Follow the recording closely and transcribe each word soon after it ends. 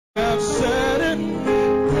said it,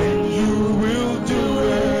 and you will do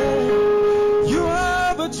it. You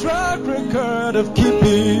have a track record of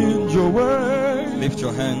keeping your word. Lift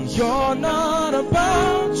your hands. You're not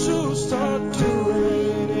about to start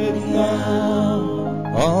doing it now.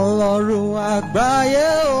 Ọlọ́run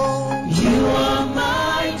àgbáyé o. You are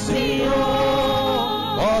mighty,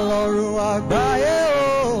 oh. Ọlọ́run àgbáyé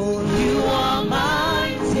o. You are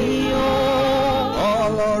mighty, oh.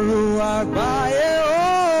 Ọlọ́run àgbáyé o.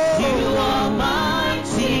 You are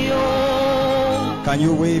mighty, oh. Can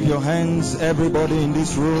you wave your hands, everybody in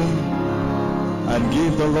this room, and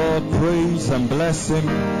give the Lord praise and bless Him?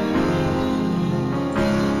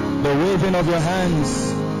 The waving of your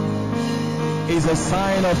hands is a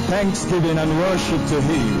sign of thanksgiving and worship to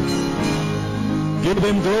Him. Give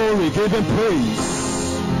Him glory, give Him praise.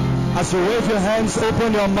 As you wave your hands,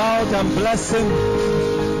 open your mouth and bless Him.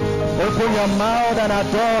 Open your mouth and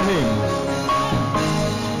adore Him.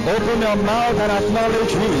 Open your mouth and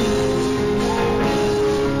acknowledge Him.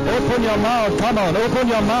 Open your mouth, come on, open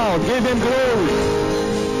your mouth. Give Him glory.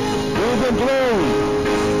 Give Him glory.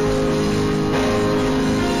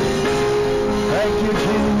 Thank you,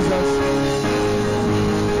 Jesus.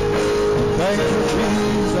 Thank you,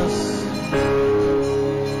 Jesus.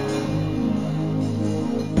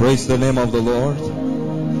 Praise the name of the Lord.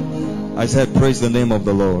 I said, praise the name of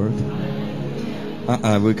the Lord.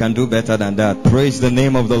 We can do better than that. Praise the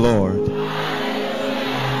name of the Lord.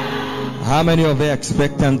 How many of you are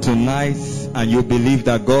expectant tonight and you believe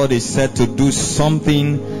that God is set to do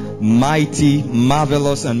something mighty,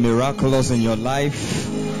 marvelous, and miraculous in your life?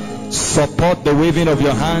 Support the waving of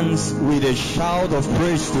your hands with a shout of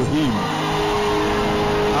praise to Him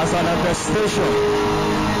as an attestation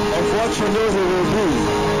of what you know He will do.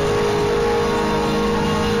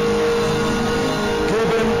 Give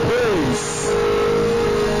Him praise.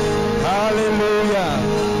 Hallelujah.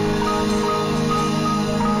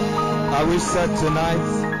 Are we set tonight?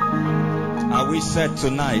 Are we set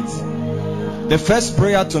tonight? The first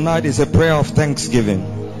prayer tonight is a prayer of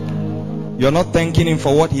thanksgiving. You're not thanking Him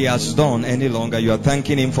for what He has done any longer. You are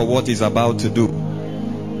thanking Him for what He's about to do.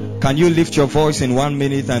 Can you lift your voice in 1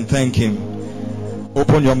 minute and thank Him?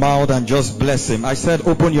 Open your mouth and just bless Him. I said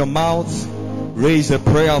open your mouth. Raise a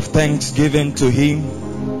prayer of thanksgiving to Him.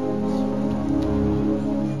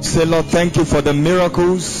 Say, Lord, thank you for the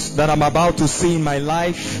miracles that I'm about to see in my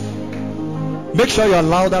life. Make sure you're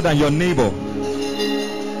louder than your neighbor.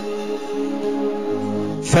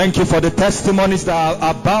 Thank you for the testimonies that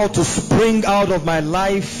are about to spring out of my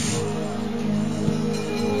life.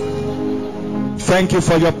 Thank you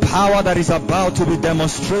for your power that is about to be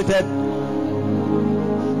demonstrated.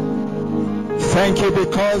 Thank you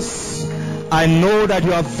because I know that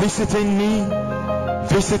you are visiting me,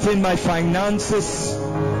 visiting my finances,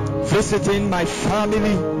 visiting my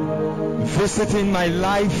family, visiting my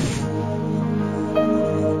life.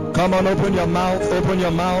 Come on, open your mouth, open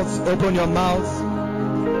your mouth, open your mouth.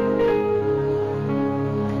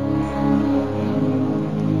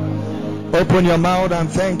 Open your mouth and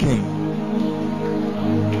thank Him.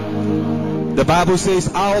 The Bible says,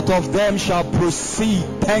 out of them shall proceed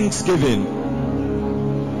thanksgiving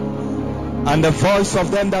and the voice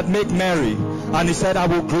of them that make merry. And He said, I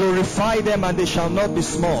will glorify them and they shall not be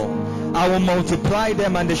small. I will multiply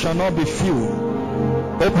them and they shall not be few.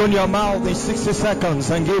 Open your mouth in 60 seconds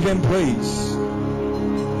and give Him praise.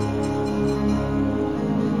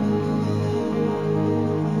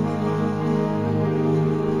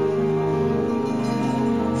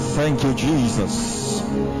 Thank you, Jesus.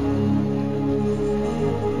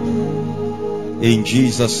 In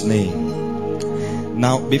Jesus' name.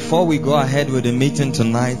 Now, before we go ahead with the meeting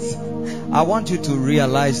tonight, I want you to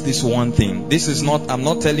realize this one thing. This is not, I'm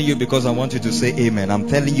not telling you because I want you to say amen. I'm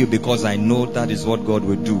telling you because I know that is what God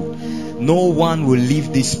will do. No one will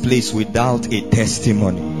leave this place without a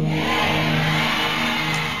testimony.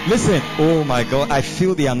 Listen, oh my God, I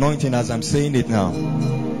feel the anointing as I'm saying it now.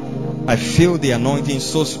 I feel the anointing.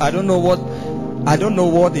 So I don't know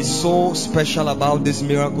what is so special about this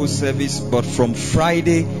miracle service, but from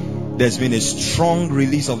Friday there's been a strong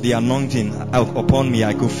release of the anointing upon me.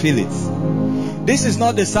 I could feel it. This is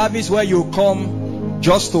not the service where you come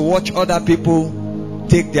just to watch other people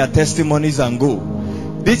take their testimonies and go.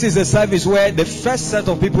 This is a service where the first set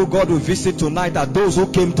of people God will visit tonight are those who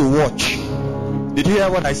came to watch. Did you hear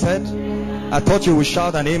what I said? I thought you would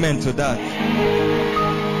shout an amen to that.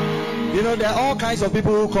 You know, there are all kinds of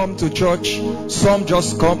people who come to church. Some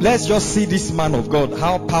just come. Let's just see this man of God,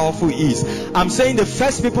 how powerful he is. I'm saying the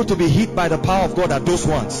first people to be hit by the power of God are those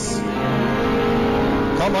ones.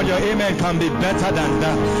 Come on, your amen can be better than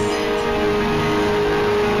that.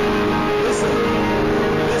 Listen.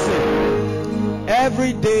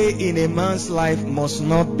 every day in a man's life must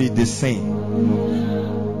not be the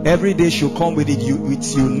same. Every day should come with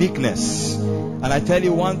its uniqueness. And I tell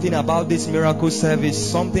you one thing about this miracle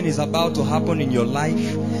service, something is about to happen in your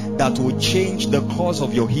life that will change the course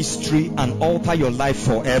of your history and alter your life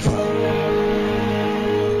forever.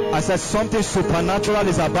 I said something supernatural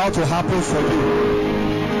is about to happen for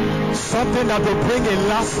you. Something that will bring a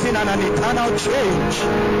lasting and an eternal change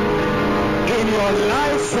in your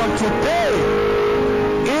life from today.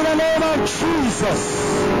 In the name of Jesus.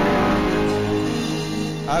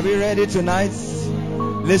 Are we ready tonight?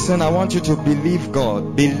 Listen, I want you to believe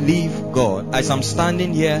God. Believe God. As I'm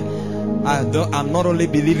standing here, I'm not only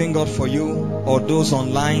believing God for you or those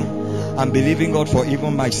online, I'm believing God for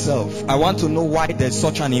even myself. I want to know why there's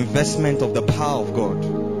such an investment of the power of God,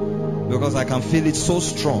 because I can feel it so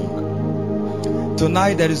strong.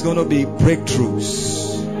 Tonight there is going to be breakthroughs.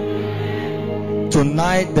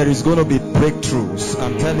 Tonight there is going to be breakthroughs.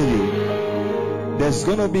 I'm telling you, there's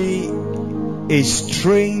going to be a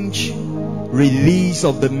strange release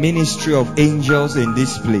of the ministry of angels in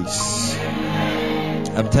this place.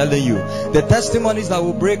 I'm telling you, the testimonies that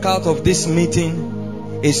will break out of this meeting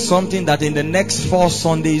is something that in the next 4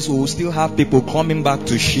 Sundays we will still have people coming back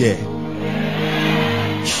to share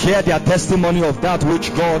their testimony of that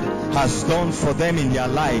which God has done for them in their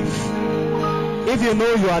life. If you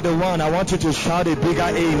know you are the one, I want you to shout a bigger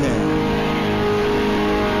amen.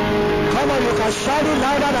 Come on, you can shout it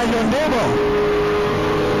louder than your neighbor.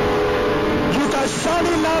 You can shout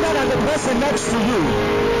it louder than the person next to you.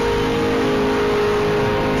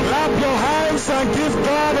 Clap your hands and give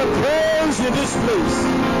God a praise in this place.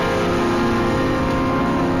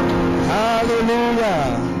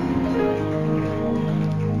 Hallelujah.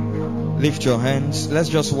 Lift your hands. Let's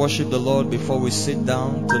just worship the Lord before we sit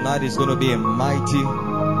down. Tonight is going to be a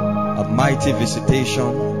mighty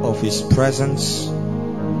visitation of His presence.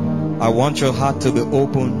 I want your heart to be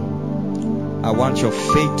open. I want your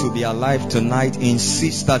faith to be alive tonight.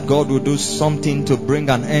 Insist that God will do something to bring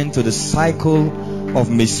an end to the cycle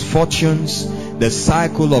of misfortunes, the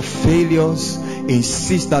cycle of failures.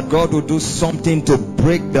 Insist that God will do something to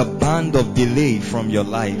break the band of delay from your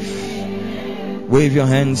life. Wave your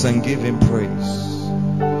hands and give Him praise.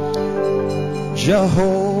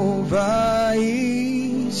 Jehovah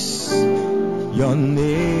is your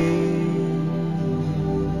name.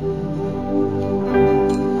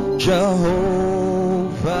 Jehovah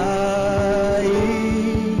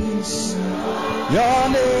is your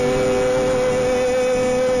name.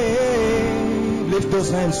 Lift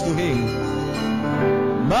those hands to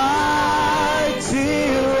Him.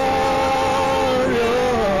 Mighty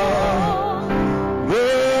warrior,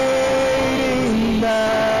 waiting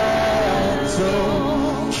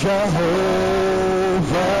battle, Jehovah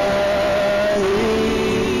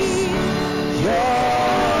is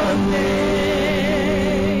your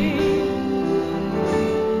name.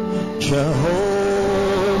 Jehovah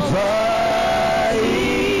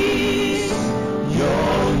is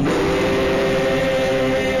your name.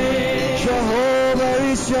 Jehovah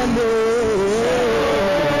is your name.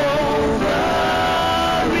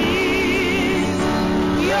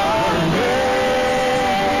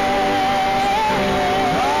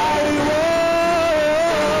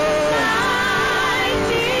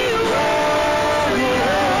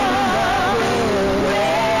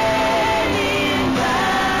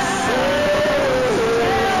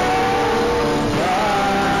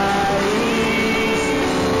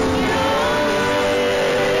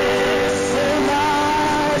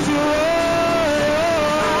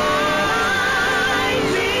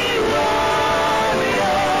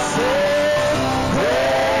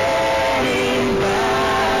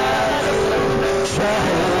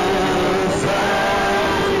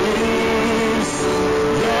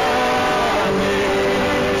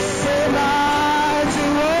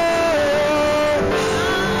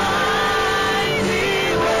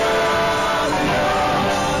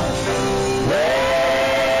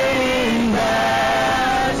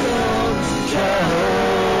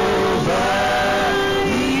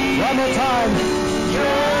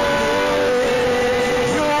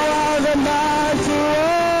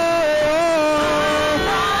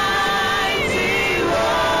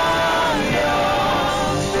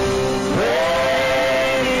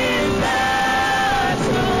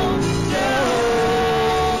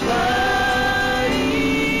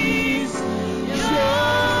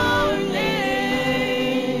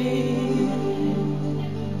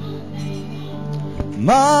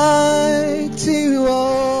 Mighty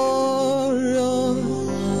warrior,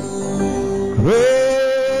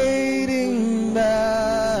 great in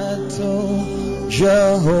battle,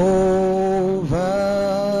 Jehovah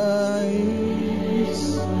is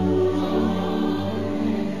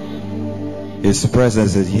His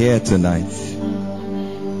presence is here tonight.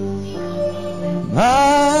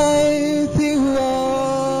 Mighty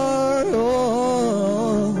warrior,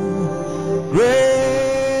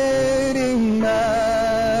 great in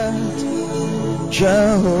might,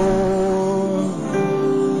 Jehovah.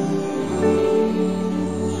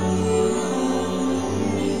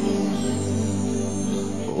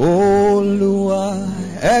 Olúwa,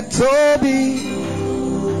 ẹ tóbi,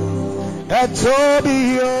 ẹ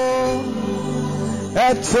tóbi o, ẹ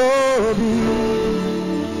tóbi.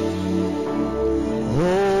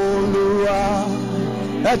 Olúwa,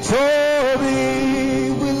 ẹ tóbi.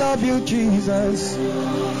 We love you, Jesus.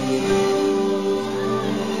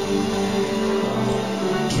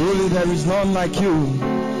 Truly there is none like you.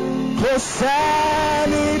 Kò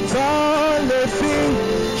sẹ́ni tó lè fi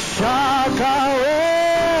ṣàkàwé.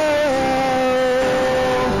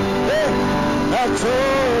 Ẹ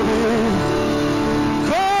tóbi.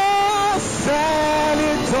 Kò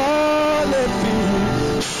sẹ́ni tó lè fi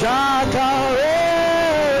ṣàkàwé.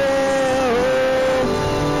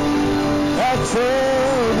 Ẹ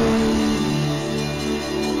tóbi.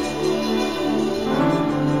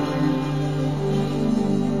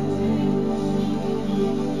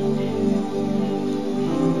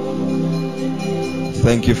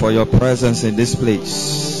 Thank you for your presence in this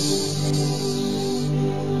place.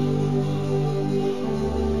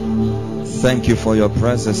 Thank you for your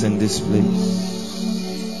presence in this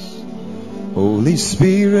place. Holy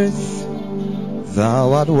Spirit,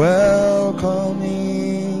 thou art welcome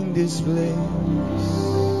in this place.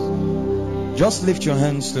 Just lift your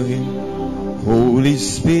hands to Him. Holy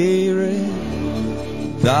Spirit,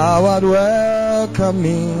 thou art welcome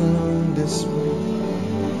in this place.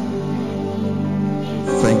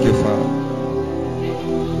 Thank you, Father.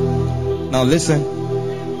 Now listen.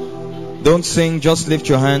 Don't sing, just lift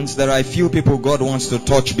your hands. There are a few people God wants to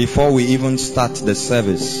touch before we even start the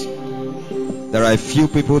service. There are a few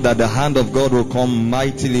people that the hand of God will come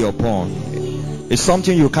mightily upon. It's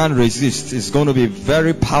something you can't resist. It's going to be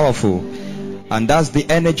very powerful. And that's the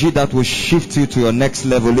energy that will shift you to your next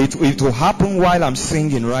level. It will happen while I'm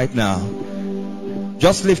singing right now.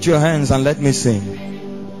 Just lift your hands and let me sing.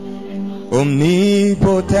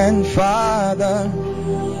 Omnipotent Father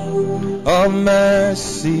of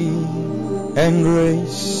mercy and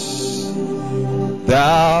grace,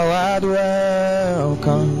 thou art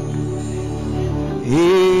welcome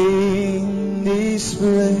in this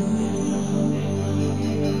place.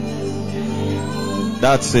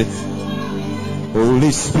 That's it.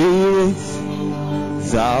 Holy Spirit,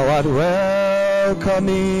 thou art welcome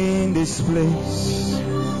in this place.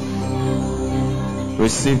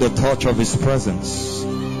 Receive the touch of His presence.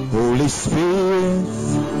 Holy Spirit,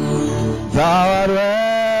 thou art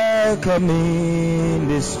welcome in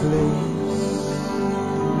this place.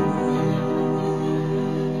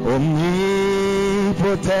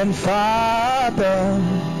 Omnipotent Father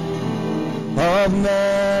of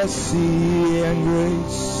mercy and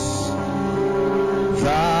grace,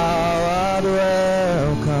 thou art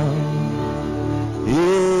welcome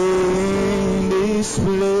in this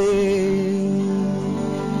place.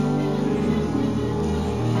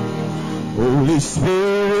 Holy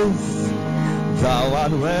Spirit, thou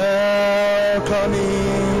art welcome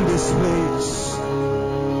in this place.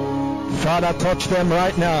 Father, touch them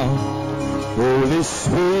right now. Holy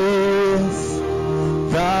Spirit,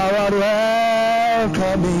 thou art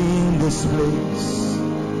welcome in this place.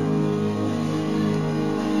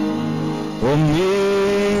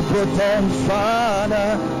 Omnipotent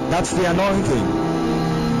Father, that's the anointing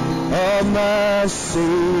of mercy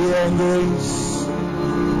and grace,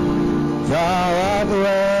 thou art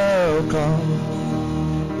welcome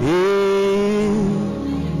in.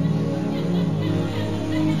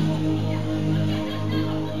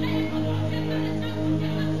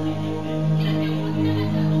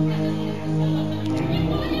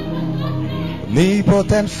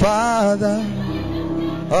 Omnipotent Father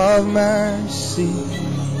of mercy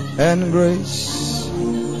and grace,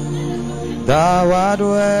 thou art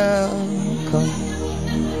welcome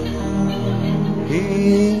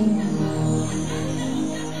in.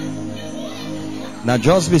 Now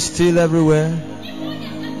just be still everywhere.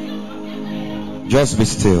 Just be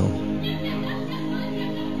still.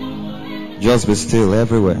 Just be still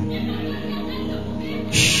everywhere.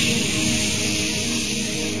 Shh.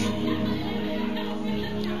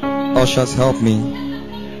 Ushers, help me.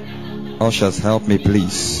 Ushers, help me,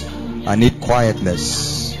 please. I need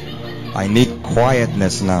quietness. I need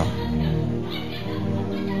quietness now.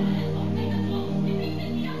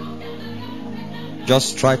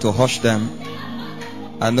 Just try to hush them.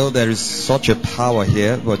 I know there is such a power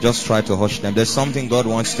here, but just try to hush them. There's something God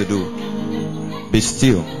wants to do. Be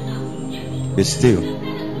still. Be still.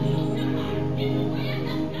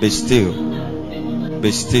 Be still.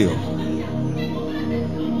 Be still.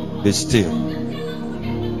 Be still.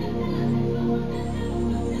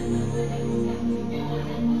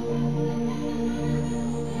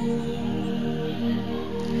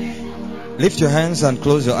 Lift your hands and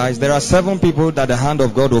close your eyes. There are 7 people that the hand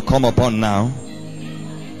of God will come upon now.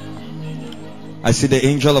 I see the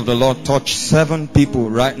angel of the Lord touch 7 people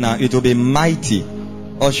right now. It will be mighty.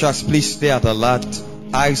 Ushers, please stay at alert.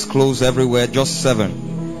 Eyes closed everywhere. Just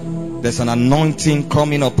 7. There's an anointing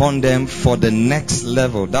coming upon them for the next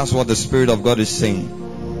level. That's what the Spirit of God is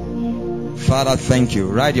saying. Father, thank you.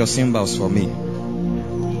 Write your symbols for me.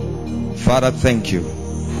 Father, thank you.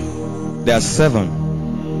 There are 7.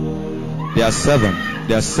 There are 7.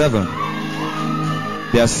 There are 7.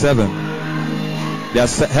 There are 7.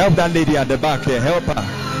 Help that lady at the back here. Help her.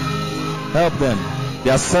 Help them.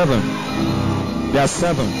 There are 7. There are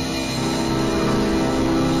 7.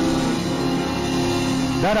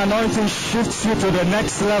 That anointing shifts you to the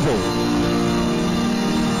next level.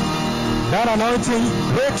 That anointing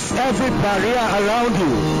breaks every barrier around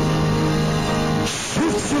you.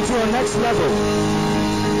 Shifts you to your next level.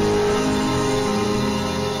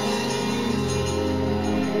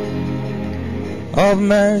 Of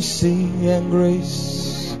mercy and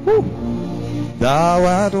grace, thou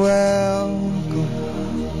art welcome.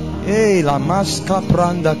 Hey, la masca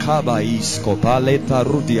pranda kabaisko paleta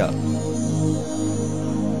rudia.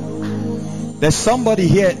 There's somebody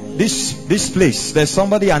here, this place. There's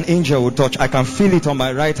somebody an angel will touch. I can feel it on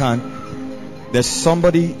my right hand. There's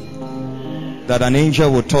somebody that an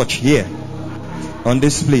angel will touch here on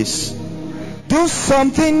this place. Do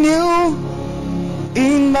something new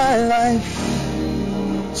in my life.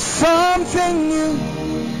 Something new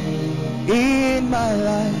in my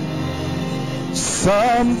life.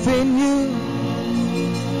 Something new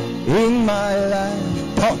in my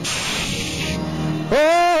life. Touch.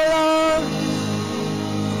 Oh Lord.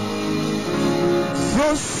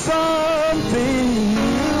 Do something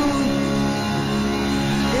new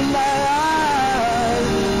in my life.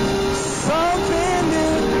 Something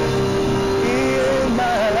new in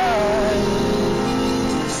my life.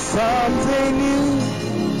 Something new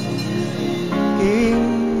in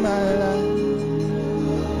my life.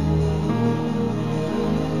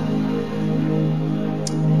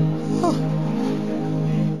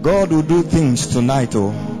 God will do things tonight.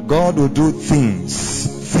 Oh, God will do things.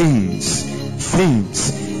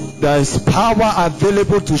 There is power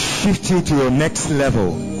available to shift you to your next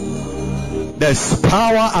level. There's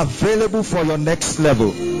power available for your next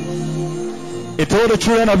level. It told the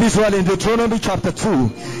children of Israel in Deuteronomy chapter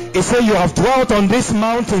 2. It said, you have dwelt on this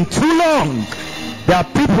mountain too long. There are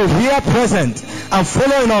people here present and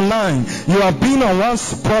following online. You have been on one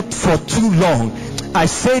spot for too long. I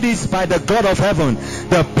say this by the God of heaven.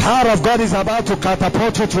 The power of God is about to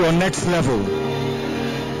catapult you to your next level.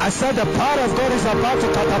 I said the power of God is about to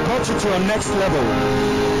catapult you to your next level.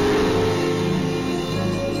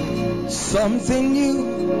 Something new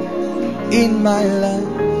in my life.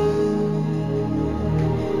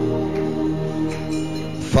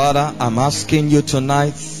 Father, I'm asking you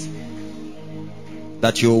tonight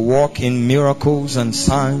that you'll walk in miracles and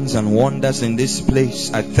signs and wonders in this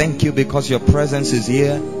place. I thank you because your presence is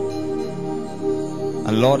here.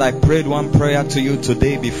 And Lord, I prayed one prayer to you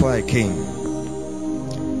today before I came,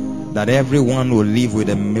 that everyone will live with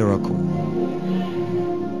a miracle.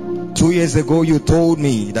 2 years ago, you told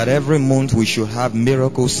me that every month we should have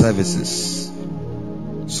miracle services,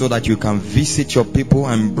 so that you can visit your people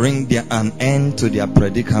and bring an end to their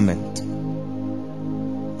predicament.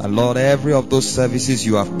 And Lord, every of those services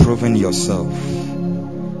you have proven yourself.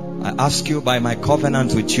 I ask you by my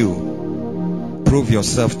covenant with you, prove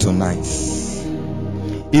yourself tonight.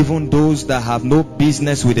 Even those that have no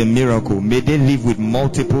business with a miracle, may they live with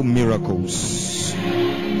multiple miracles.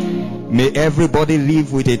 May everybody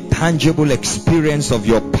live with a tangible experience of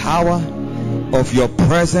your power, of your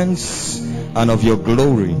presence, and of your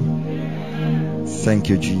glory. Thank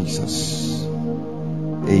you, Jesus.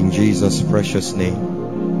 In Jesus' precious name.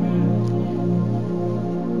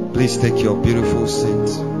 Please take your beautiful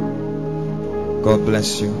seat. God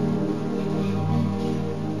bless you.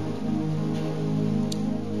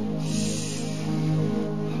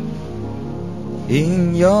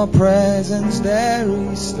 In your presence there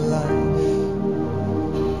is life,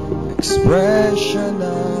 expression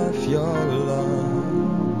of your love,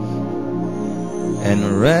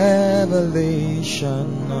 and revelation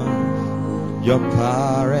of your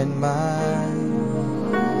power and might.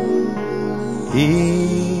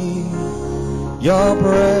 In your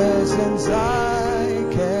presence I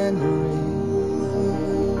can breathe,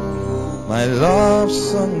 my love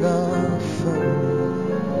song offer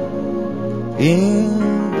in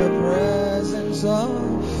the presence of.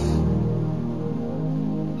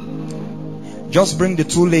 Just bring the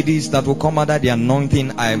two ladies that will come under the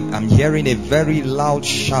anointing. I'm hearing a very loud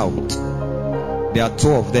shout. There are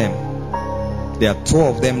two of them. There are two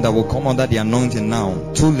of them that will come under the anointing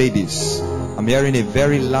now. Two ladies. I'm hearing a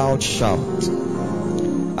very loud shout.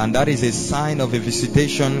 And that is a sign of a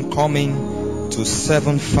visitation coming to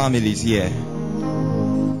 7 families here.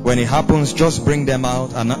 When it happens, just bring them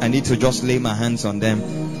out. And I need to just lay my hands on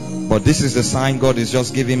them. But this is the sign God is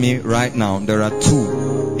just giving me right now. There are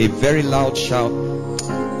 2. A very loud shout.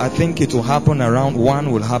 I think it will happen around,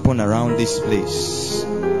 one will happen around this place.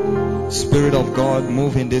 Spirit of God,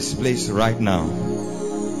 move in this place right now.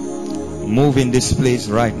 Move in this place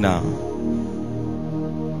right now.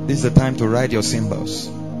 This is the time to ride your cymbals.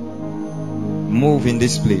 Move in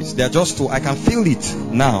this place. They are just 2. I can feel it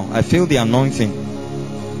now. I feel the anointing.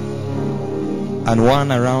 And one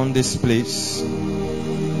around this place.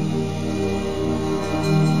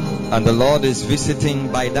 And the Lord is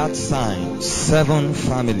visiting by that sign 7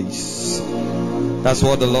 families. That's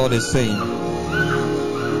what the Lord is saying.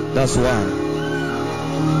 That's one.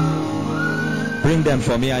 Bring them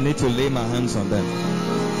for me. I need to lay my hands on them.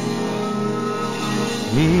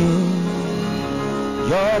 In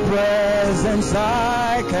your presence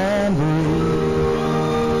I can breathe.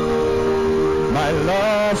 My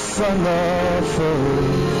love song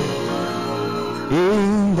offering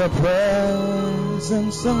in the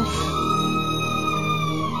presence of.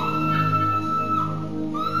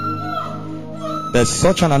 There's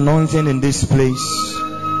such an anointing in this place.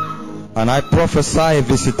 And I prophesy a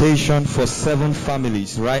visitation for 7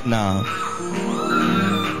 families right now.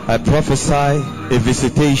 I prophesy a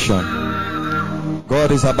visitation.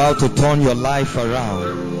 God is about to turn your life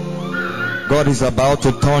around. God is about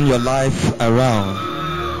to turn your life around.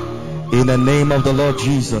 In the name of the Lord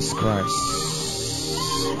Jesus Christ.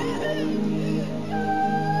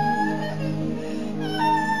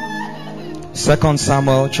 Second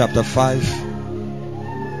Samuel chapter 5.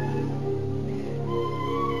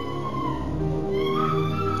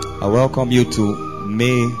 I welcome you to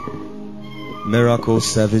May Miracle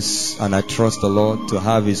Service, and I trust the Lord to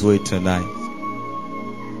have His way tonight.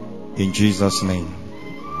 In Jesus' name.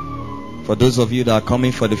 For those of you that are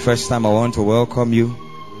coming for the first time, I want to welcome you.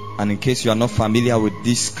 And in case you are not familiar with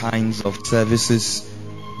these kinds of services,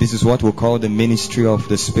 this is what we call the ministry of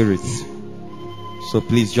the Spirit. So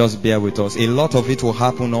please just bear with us. A lot of it will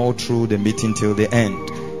happen all through the meeting till the end.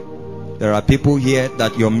 There are people here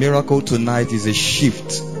that your miracle tonight is a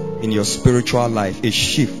shift in your spiritual life, a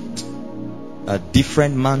shift,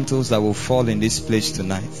 different mantles that will fall in this place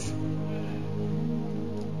tonight.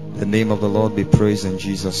 The name of the Lord be praised in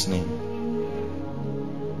Jesus' name.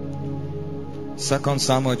 2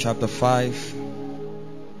 Samuel chapter 5,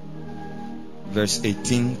 verse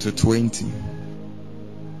 18 to 20.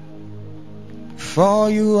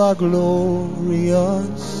 For you are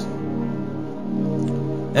glorious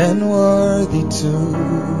and worthy to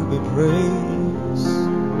be praised,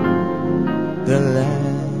 the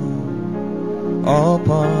Lamb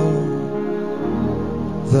upon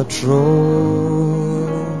the throne,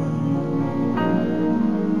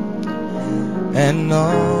 and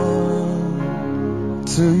unto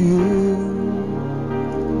you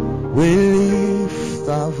we lift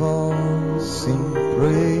our voice in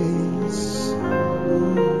praise,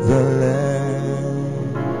 the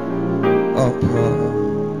Lamb upon.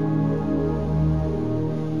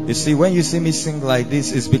 You see, when you see me sing like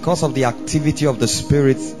this, it's because of the activity of the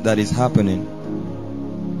Spirit that is happening.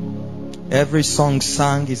 Every song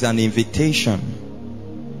sung is an invitation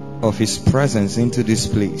of His presence into this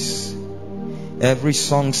place. Every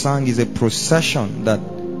song sung is a procession that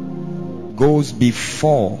goes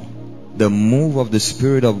before the move of the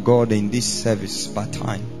Spirit of God in this service by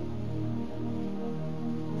time.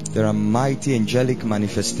 There are mighty angelic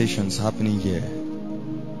manifestations happening here.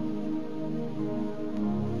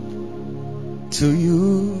 To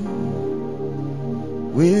you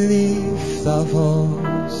we lift our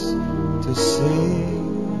voice to sing,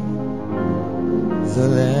 the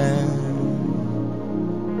Lamb.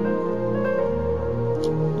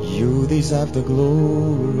 You deserve the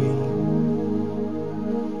glory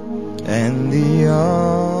and the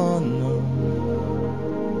honor.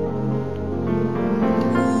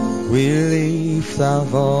 We lift our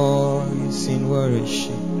voice in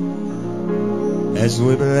worship as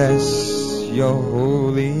we bless Your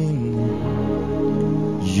holy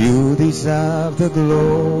name. You deserve the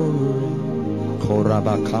glory,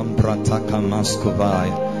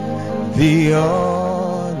 the honor.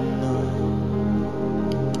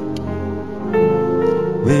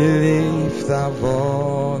 We lift our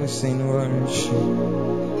voice in worship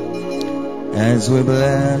as we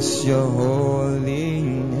bless your holy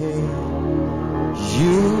name.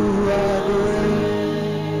 You are great.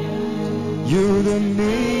 You the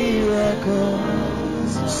miracles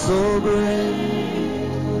so great.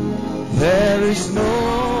 There is no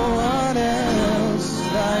one else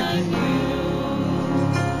like you.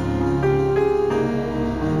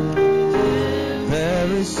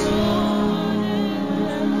 There is no one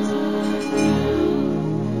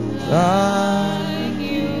like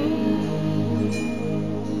you.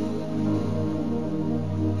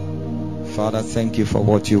 Father, thank you for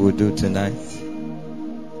what you will do tonight.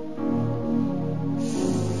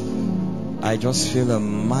 I just feel a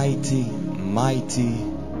mighty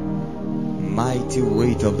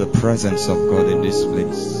weight of the presence of God in this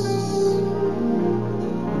place.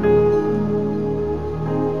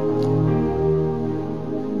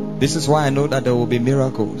 This is why I know that there will be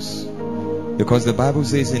miracles, because the Bible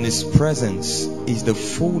says in His presence is the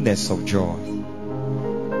fullness of joy.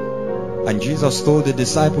 And Jesus told the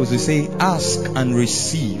disciples, He said, ask and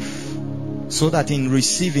receive, so that in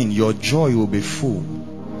receiving your joy will be full.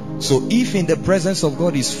 So if in the presence of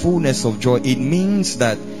God is fullness of joy, it means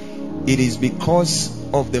that it is because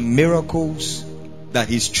of the miracles that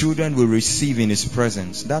His children will receive in His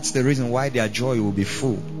presence. That's the reason why their joy will be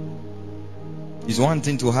full. It's one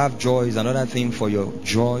thing to have joy, it's another thing for your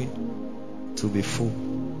joy to be full.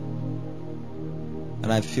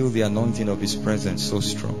 And I feel the anointing of His presence so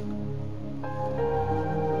strong.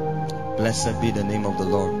 Blessed be the name of the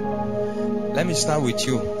Lord. Let me start with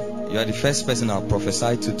you. You are the first person I'll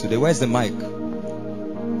prophesy to today. Where's the mic?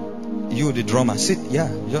 You, the drummer. Sit. Yeah,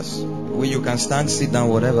 just where you can stand, sit down,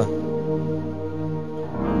 whatever.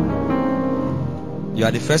 You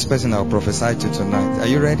are the first person I'll prophesy to tonight. Are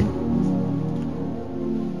you ready?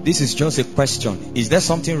 This is just a question. Is there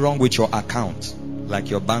something wrong with your account? Like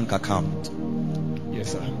your bank account?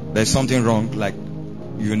 Yes, sir. There's something wrong, like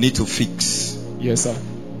you need to fix. Yes, sir.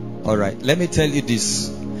 Alright, let me tell you this.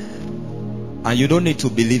 And you don't need to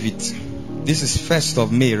believe it. This is 1st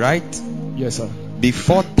of May, right? Yes, sir.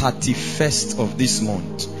 Before 31st of this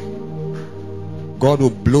month, God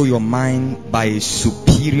will blow your mind by a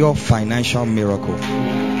superior financial miracle.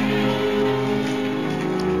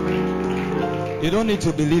 You don't need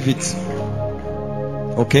to believe it.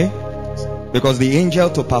 Okay? Because the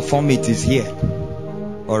angel to perform it is here.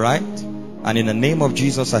 Alright? And in the name of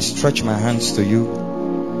Jesus, I stretch my hands to you.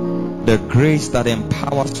 The grace that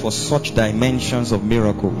empowers for such dimensions of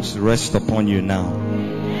miracles rest upon you now.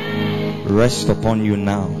 Rest upon you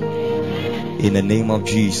now. In the name of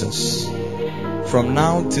Jesus. From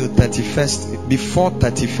now till 31st, before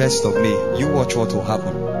 31st of May, you watch what will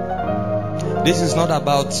happen. This is not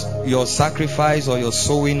about your sacrifice or your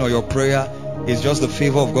sowing or your prayer. It's just the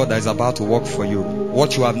favor of God that is about to work for you.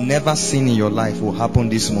 What you have never seen in your life will happen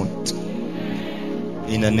this month.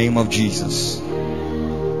 In the name of Jesus.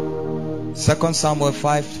 2 Samuel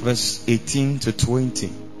 5 verse 18 to 20.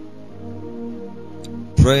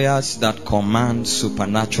 Prayers that command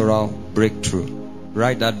supernatural breakthrough.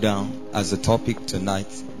 Write that down as a topic tonight.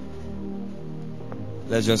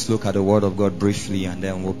 Let's just look at the word of God briefly and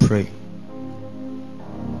then we'll pray.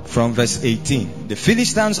 From verse 18. The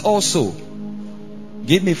Philistines also.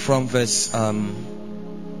 Give me from verse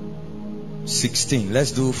 16.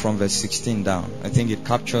 Let's do from verse 16 down. I think it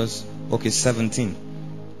captures, 17.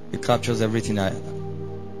 It captures everything I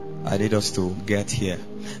need us to get here.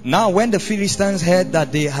 Now when the Philistines heard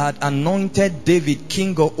that they had anointed David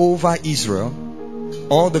king over Israel,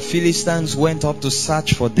 all the Philistines went up to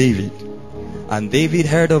search for David. And David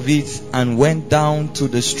heard of it and went down to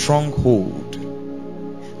the stronghold.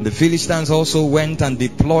 The Philistines also went and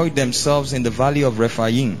deployed themselves in the valley of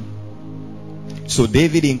Rephaim. So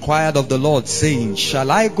David inquired of the Lord, saying,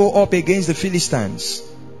 shall I go up against the Philistines?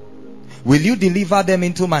 Will you deliver them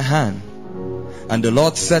into my hand? And the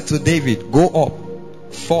Lord said to David, go up,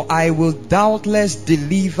 for I will doubtless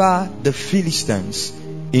deliver the Philistines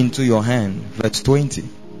into your hand. Verse 20.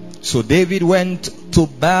 So David went to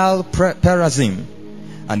Baal Perazim,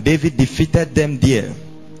 and David defeated them there.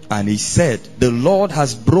 And he said, the Lord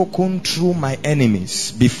has broken through my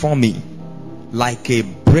enemies before me, like a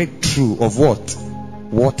breakthrough of what?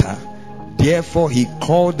 Water. Therefore he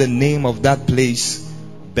called the name of that place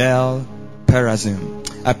Baal Perazim.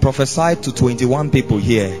 I prophesied to 21 people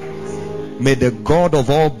here. May the God of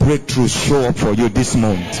all breakthroughs show up for you this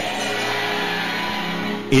month.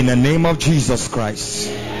 In the name of Jesus Christ.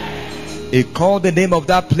 He called the name of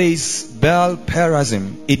that place Baal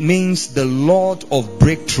Perazim. It means the Lord of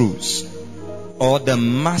breakthroughs, or the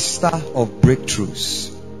master of breakthroughs.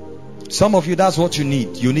 Some of you, that's what you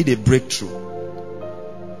need. You need a breakthrough.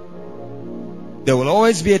 There will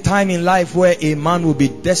always be a time in life where a man will be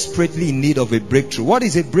desperately in need of a breakthrough. What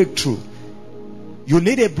is a breakthrough? You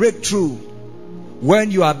need a breakthrough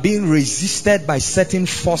when you are being resisted by certain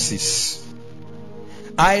forces,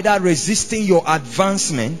 either resisting your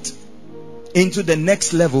advancement into the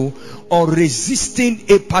next level or resisting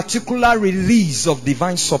a particular release of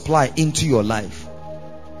divine supply into your life.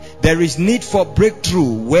 There is need for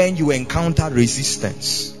breakthrough when you encounter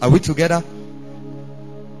resistance. Are we together?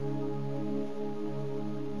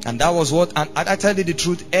 And that was what, and I tell you the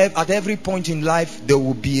truth, at every point in life there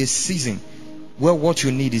will be a season where what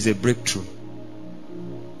you need is a breakthrough.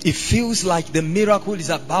 It feels like the miracle is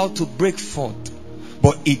about to break forth,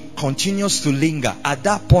 but it continues to linger. At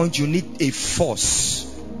that point you need a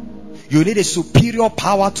force. You need a superior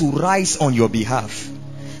power to rise on your behalf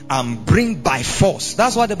and bring by force.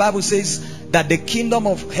 That's why the Bible says that the kingdom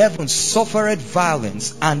of heaven suffereth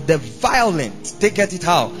violence, and the violent taketh it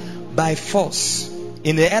how? By force.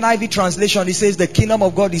 In the NIV translation, it says the kingdom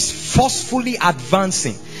of God is forcefully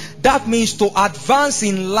advancing. That means to advance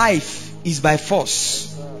in life is by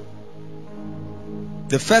force.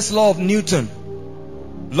 The first law of Newton,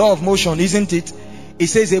 law of motion, isn't it? It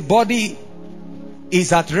says a body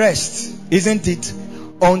is at rest, isn't it?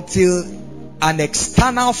 Until an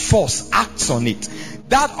external force acts on it.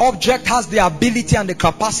 That object has the ability and the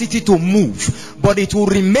capacity to move, but it will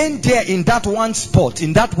remain there in that one spot,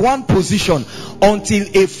 in that one position, until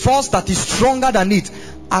a force that is stronger than it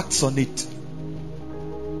acts on it.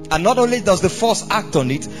 And not only does the force act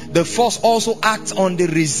on it, the force also acts on the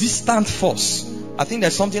resistant force. I think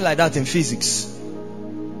there's something like that in physics.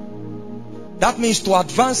 That means to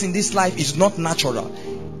advance in this life is not natural.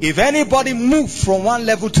 If anybody moved from one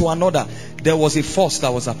level to another, there was a force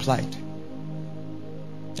that was applied.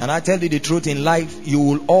 And I tell you the truth, in life you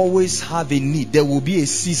will always have a need. There will be a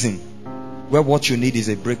season where what you need is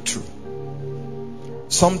a breakthrough.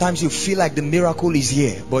 Sometimes you feel like the miracle is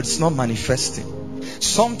here, but it's not manifesting.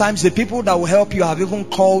 Sometimes the people that will help you have even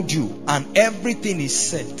called you and everything is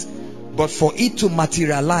set, but for it to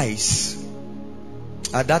materialize,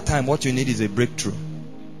 at that time what you need is a breakthrough.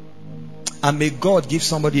 And may God give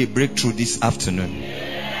somebody a breakthrough this afternoon,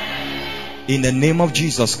 in the name of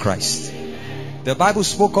Jesus Christ. The Bible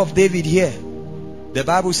spoke of David here. The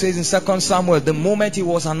Bible says in 2 Samuel, the moment he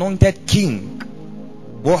was anointed king,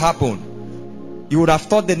 what happened? You would have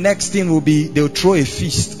thought the next thing would be they'll throw a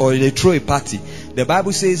feast or they'll throw a party. The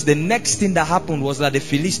Bible says the next thing that happened was that the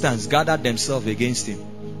Philistines gathered themselves against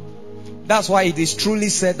him. That's why it is truly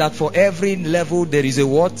said that for every level there is a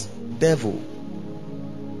what? Devil.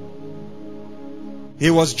 He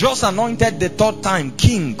was just anointed the third time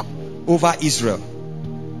king over Israel.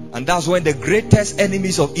 And that's when the greatest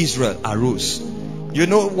enemies of Israel arose. You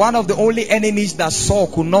know, one of the only enemies that Saul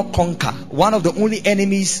could not conquer, one of the only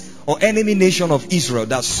enemies or enemy nation of Israel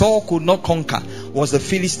that Saul could not conquer was the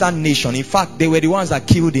Philistine nation. In fact, they were the ones that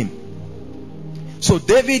killed him. So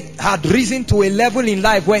David had risen to a level in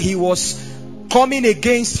life where he was coming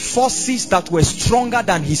against forces that were stronger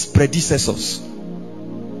than his predecessors.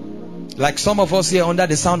 Like some of us here under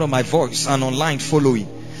the sound of my voice and online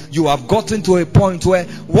following. You have gotten to a point where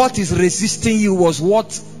what is resisting you was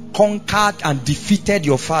what conquered and defeated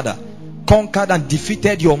your father, conquered and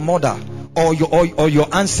defeated your mother, or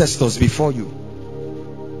your ancestors before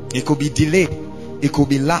you. It could be delay, it could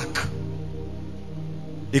be lack,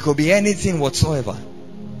 it could be anything whatsoever.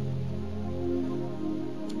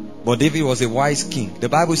 But David was a wise king. The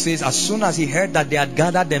Bible says as soon as he heard that they had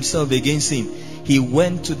gathered themselves against him, he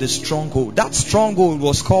went to the stronghold. That stronghold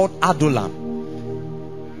was called Adullam.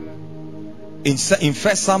 In 1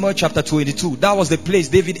 Samuel chapter 22, that was the place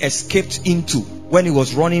David escaped into when he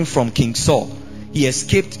was running from King Saul. He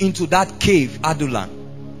escaped into that cave, Adullam.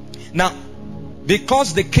 Now,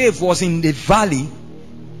 because the cave was in the valley,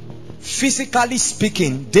 physically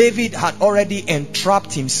speaking, David had already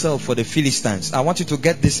entrapped himself for the Philistines. I want you to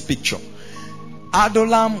get this picture.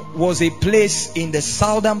 Adullam was a place in the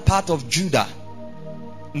southern part of Judah.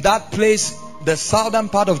 That place, the southern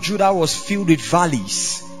part of Judah, was filled with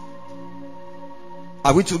valleys.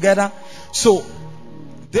 Are we together? So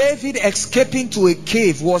David escaping to a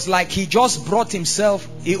cave was like he just brought himself,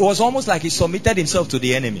 it was almost like he submitted himself to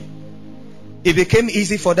the enemy. It became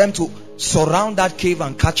easy for them to surround that cave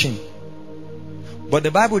and catch him. But the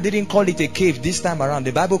Bible didn't call it a cave this time around.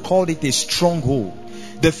 The Bible called it a stronghold.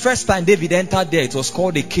 The first time David entered there, it was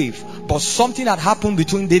called a cave. But something had happened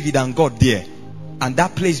between David and God there, and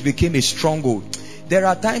that place became a stronghold. There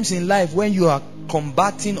are times in life when you are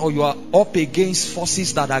combating or you are up against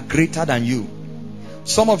forces that are greater than you.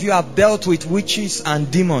 Some of you have dealt with witches and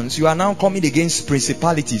demons. You are now coming against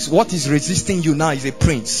principalities. What is resisting you now is a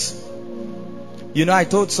prince. You know, I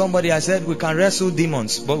told somebody, I said, we can wrestle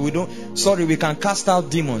demons, but we can cast out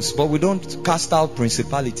demons, but we don't cast out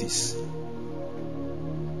principalities.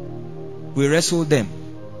 We wrestle them.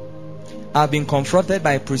 I've been confronted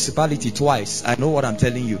by a principality twice. I know what I'm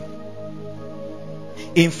telling you.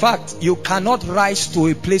 In fact, you cannot rise to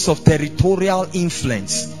a place of territorial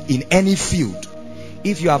influence in any field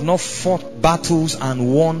if you have not fought battles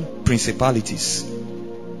and won principalities.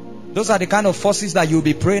 Those are the kind of forces that you'll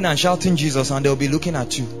be praying and shouting Jesus, and they'll be looking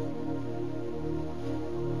at you.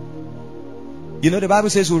 You know, the Bible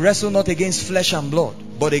says we wrestle not against flesh and blood,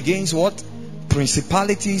 but against what?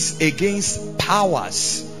 Principalities, against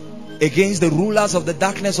powers, against the rulers of the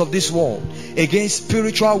darkness of this world, against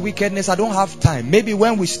spiritual wickedness. I don't have time. Maybe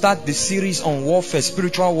when we start the series on warfare,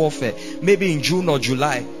 spiritual warfare, maybe in June or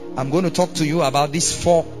July, I'm going to talk to you about these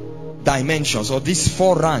 4 dimensions, or these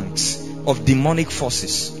 4 ranks of demonic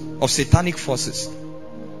forces, of satanic forces.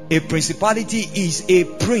 A principality is a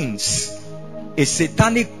prince, a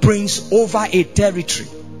satanic prince over a territory.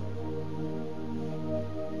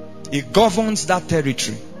 He governs that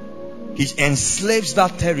territory. He enslaves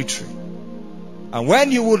that territory. And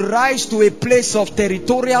when you will rise to a place of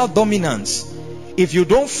territorial dominance, if you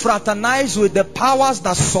don't fraternize with the powers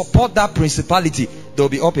that support that principality, they'll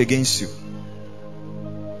be up against you.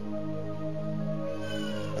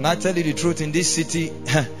 And I tell you the truth, in this city,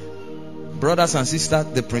 brothers and sisters,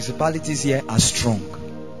 the principalities here are strong.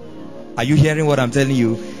 Are you hearing what I'm telling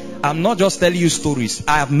you? I'm not just telling you stories.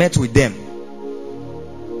 I have met with them.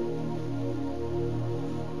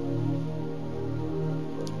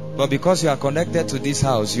 But because you are connected to this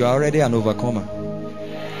house, you are already an overcomer.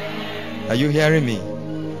 Are you hearing me?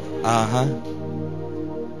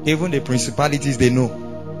 Even the principalities, they know.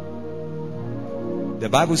 The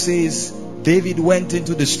Bible says David went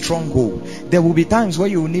into the stronghold. There will be times where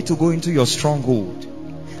you will need to go into your stronghold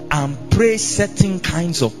and pray certain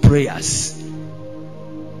kinds of prayers.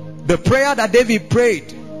 The prayer that David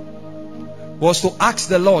prayed was to ask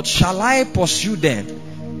the Lord, shall I pursue them?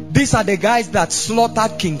 These are the guys that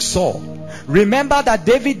slaughtered King Saul. Remember that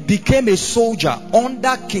David became a soldier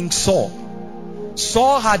under King Saul.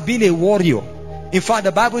 Saul had been a warrior. In fact,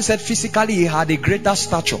 the Bible said physically he had a greater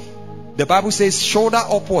stature. The Bible says shoulder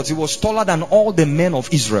upwards, he was taller than all the men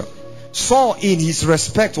of Israel. Saul in his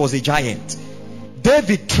respect was a giant.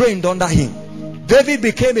 David trained under him. David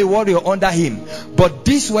became a warrior under him. But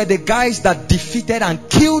these were the guys that defeated and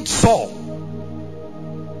killed Saul.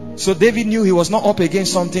 So David knew he was not up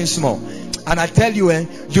against something small. And I tell you,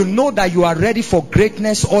 you know that you are ready for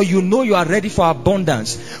greatness, or you know you are ready for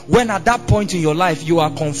abundance, when at that point in your life you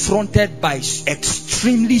are confronted by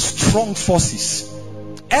extremely strong forces.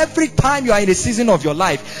 Every time you are in a season of your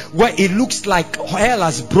life where it looks like hell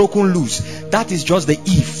has broken loose, that is just the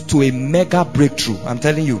eve to a mega breakthrough. I'm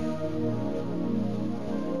telling you.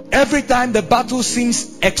 Every time the battle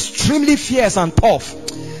seems extremely fierce and tough,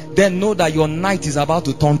 then know that your night is about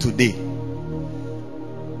to turn to day.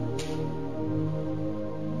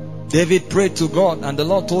 David prayed to God, and the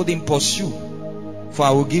Lord told him, pursue, for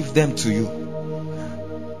I will give them to you.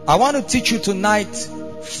 I want to teach you tonight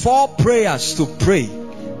 4 prayers to pray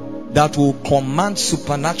that will command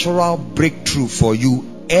supernatural breakthrough for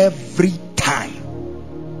you every time.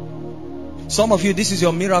 Some of you, this is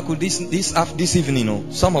your miracle this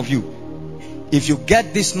evening. Some of you, if you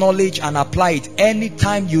get this knowledge and apply it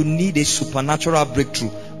anytime you need a supernatural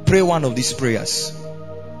breakthrough, pray one of these prayers.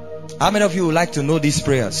 How many of you would like to know these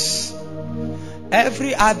prayers?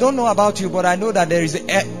 I don't know about you, but I know that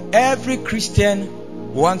every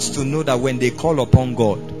Christian wants to know that when they call upon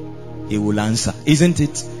God, He will answer. Isn't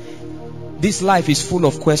it? This life is full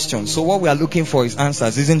of questions. So what we are looking for is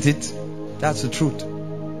answers, isn't it? That's the truth.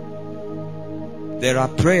 There are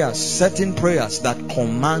prayers, certain prayers that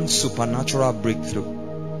command supernatural breakthrough.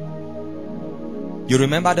 You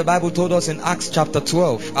remember the Bible told us in Acts chapter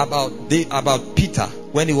 12 about Peter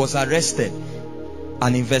when he was arrested.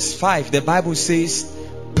 And in verse 5, the Bible says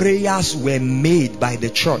prayers were made by the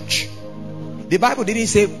church. The Bible didn't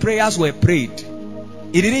say prayers were prayed.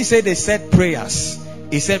 It didn't say they said prayers.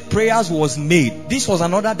 It said prayers was made. This was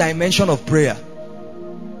another dimension of prayer.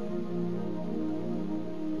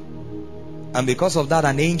 And because of that,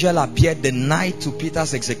 an angel appeared the night to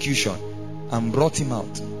Peter's execution and brought him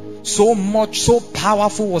out. So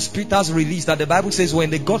powerful was Peter's release that the Bible says when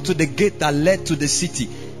they got to the gate that led to the city,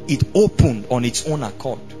 it opened on its own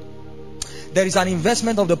accord. There is an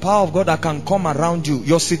investment of the power of God that can come around you.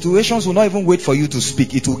 Your situations will not even wait for you to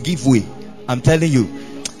speak. It will give way. I'm telling you.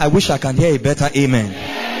 I wish I can hear a better amen.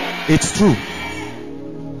 It's true.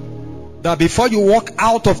 that before you walk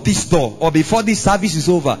out of this door, or before this service is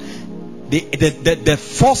over, the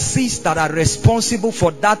forces that are responsible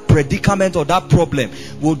for that predicament or that problem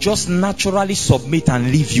will just naturally submit and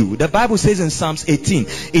leave you. The Bible says in Psalms 18,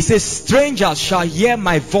 it says, strangers shall hear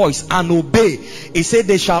my voice and obey. It said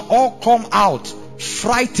they shall all come out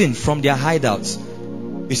frightened from their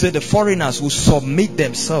hideouts. He said the foreigners will submit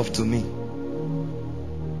themselves to me.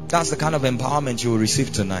 That's the kind of empowerment you will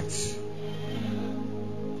receive tonight.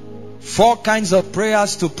 4 kinds of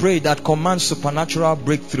prayers to pray that command supernatural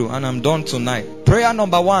breakthrough, and I'm done tonight. Prayer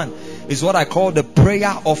number 1 is what I call the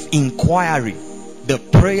prayer of inquiry. The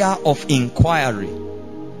prayer of inquiry.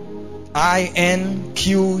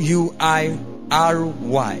 INQUIRY.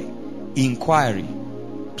 Inquiry.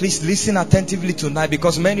 Please listen attentively tonight,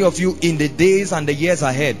 because many of you in the days and the years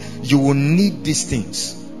ahead, you will need these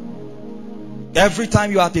things. Every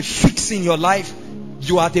time you are at a fix in your life,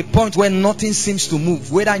 you are at a point where nothing seems to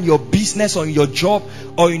move, whether in your business or in your job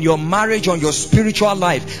or in your marriage or in your spiritual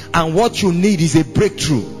life, and what you need is a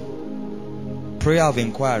breakthrough. Prayer of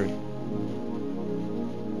inquiry.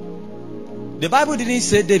 The Bible didn't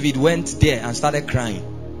say David went there and started crying.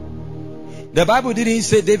 The Bible didn't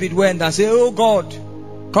say David went and said, oh God,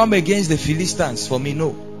 come against the Philistines for me.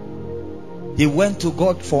 No. He went to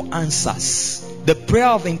God for answers. The prayer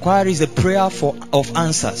of inquiry is a prayer of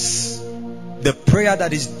answers. The prayer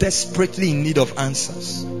that is desperately in need of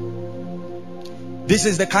answers. This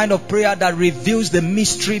is the kind of prayer that reveals the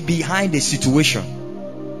mystery behind a situation.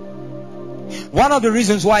 One of the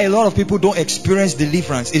reasons why a lot of people don't experience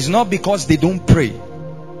deliverance is not because they don't pray.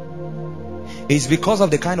 It's because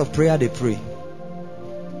of the kind of prayer they pray.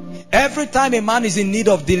 Every time a man is in need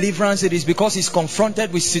of deliverance, it is because he's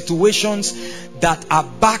confronted with situations that are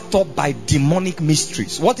backed up by demonic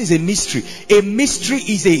mysteries. What is a mystery? A mystery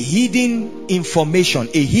is a hidden information,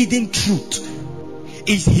 a hidden truth.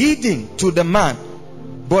 It's hidden to the man,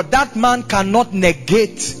 but that man cannot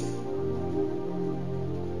negate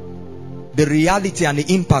the reality and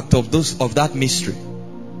the impact of that mystery.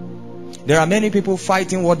 There are many people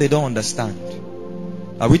fighting what they don't understand.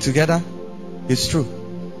 Are we together? It's true.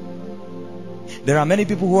 There are many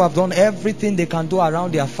people who have done everything they can do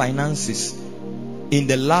around their finances in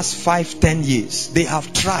the last 5-10 years. They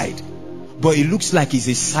have tried, but it looks like it's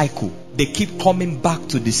a cycle. They keep coming back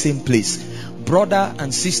to the same place. Brother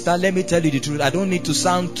and sister, let me tell you the truth. I don't need to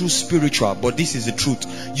sound too spiritual, but this is the truth.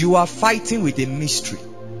 You are fighting with a mystery.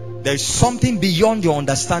 There is something beyond your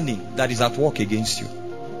understanding that is at work against you.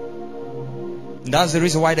 That's the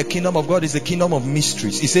reason why the kingdom of God is the kingdom of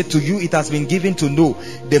mysteries. He said, to you it has been given to know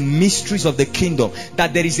the mysteries of the kingdom.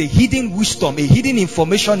 That there is a hidden wisdom, a hidden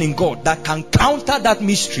information in God that can counter that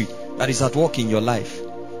mystery that is at work in your life.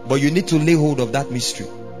 But you need to lay hold of that mystery.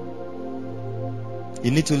 You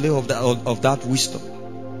need to lay hold of that wisdom.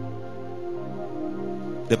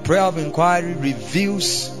 The prayer of inquiry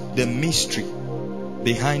reveals the mystery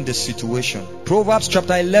behind the situation. Proverbs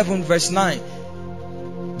chapter 11 verse 9.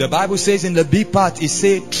 The Bible says in the B part, it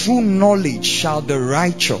says, through knowledge shall the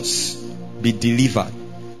righteous be delivered.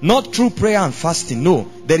 Not through prayer and fasting. No,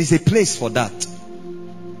 there is a place for that.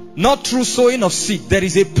 Not through sowing of seed. There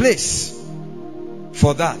is a place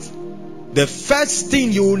for that. The first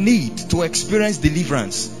thing you will need to experience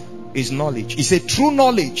deliverance is knowledge. He said, through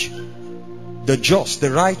knowledge, the just, the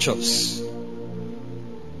righteous.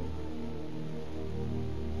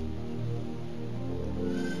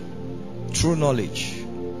 True knowledge.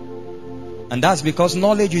 And that's because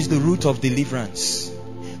knowledge is the root of deliverance.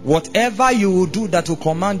 Whatever you will do that will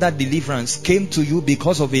command that deliverance came to you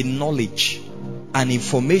because of a knowledge and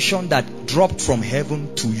information that dropped from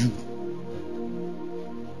heaven to you.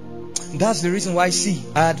 That's the reason why, see,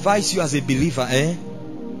 I advise you as a believer,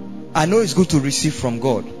 I know it's good to receive from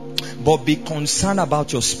God, but be concerned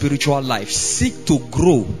about your spiritual life. Seek to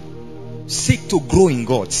grow. Seek to grow in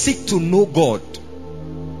God. Seek to know God.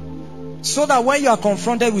 So that when you are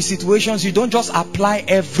confronted with situations, you don't just apply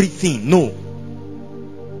everything. No.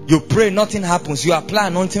 You pray, nothing happens. You apply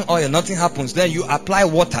anointing oil, nothing happens. Then you apply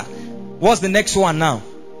water. What's the next one now?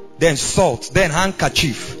 Then salt. Then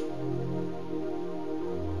handkerchief.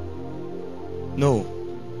 No.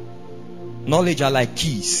 Knowledge are like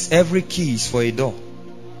keys. Every key is for a door.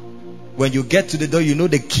 When you get to the door, you know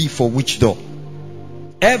the key for which door.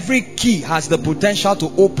 Every key has the potential to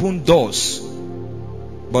open doors.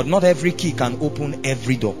 But not every key can open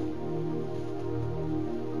every door.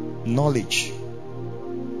 Knowledge.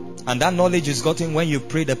 And that knowledge is gotten when you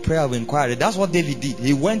pray the prayer of inquiry. That's what David did.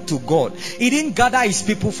 He went to God. He didn't gather his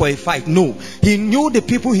people for a fight. No. He knew the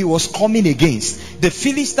people he was coming against. The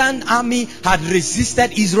Philistine army had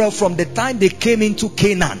resisted Israel from the time they came into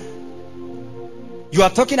Canaan. You are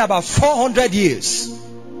talking about 400 years.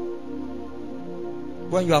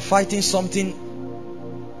 When you are fighting something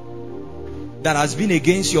that has been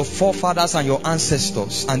against your forefathers and your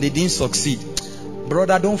ancestors and they didn't succeed,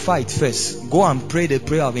 brother, don't fight first. Go and pray the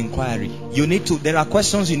prayer of inquiry. There are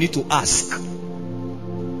questions you need to ask.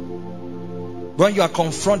 When you are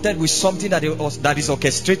confronted with something that is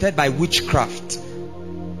orchestrated by witchcraft,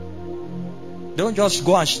 don't just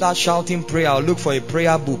go and start shouting prayer or look for a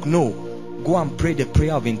prayer book. No. Go and pray the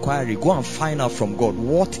prayer of inquiry. Go and find out from God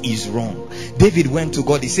what is wrong. David went to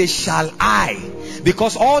God. He said, shall I?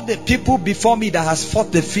 Because all the people before me that has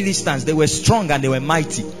fought the Philistines, they were strong and they were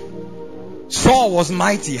mighty. Saul was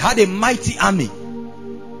mighty, had a mighty army,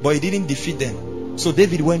 but he didn't defeat them. So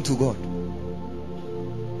David went to God.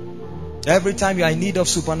 Every time you are in need of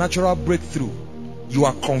supernatural breakthrough, you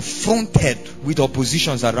are confronted with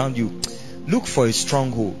oppositions around you, look for a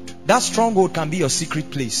stronghold. That stronghold can be your secret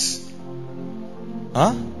place.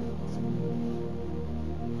 That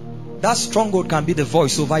stronghold can be the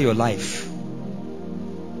voice over your life.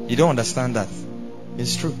 You don't understand that?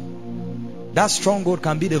 It's true. That stronghold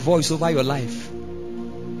can be the voice over your life.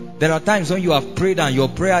 There are times when you have prayed and your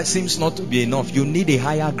prayer seems not to be enough. You need a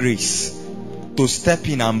higher grace to step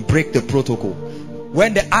in and break the protocol.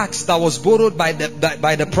 When the axe that was borrowed by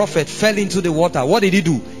the prophet fell into the water, what did he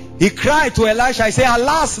do? He cried to Elisha. He said,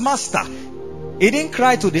 alas, master. He didn't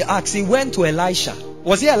cry to the axe. He went to Elisha.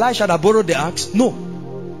 Was it Elisha that borrowed the axe? No.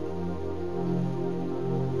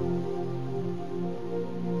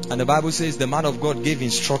 And the Bible says the man of God gave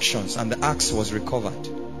instructions and the axe was recovered.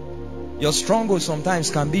 Your stronghold sometimes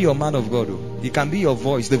can be your man of God. It can be your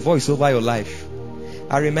voice, the voice over your life.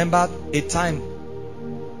 I remember a time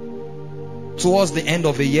towards the end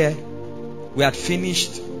of the year, we had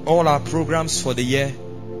finished all our programs for the year,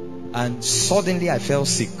 and suddenly I fell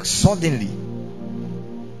sick. Suddenly.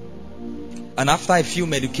 And after a few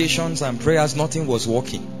medications and prayers, nothing was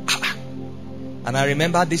working. And I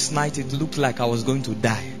remember this night, it looked like I was going to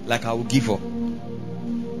die, like I would give up.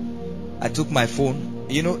 I took my phone.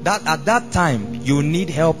 You know, that at that time, you need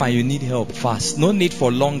help and you need help fast. No need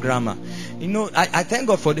for long grammar. You know, I thank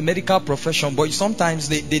God for the medical profession, but sometimes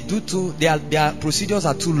their procedures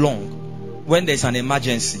are too long. When there's an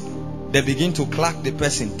emergency, they begin to clack the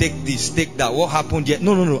person. Take this, take that. What happened yet?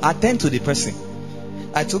 No. Attend to the person.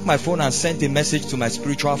 I took my phone and sent a message to my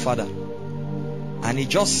spiritual father. And he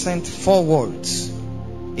just sent 4 words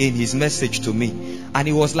in his message to me. And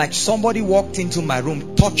it was like somebody walked into my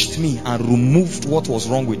room, touched me and removed what was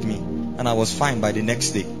wrong with me. And I was fine by the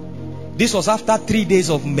next day. This was after 3 days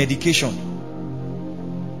of medication.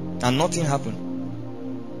 And nothing happened.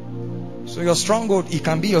 So your stronghold, it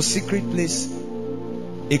can be your secret place.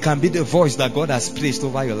 It can be the voice that God has placed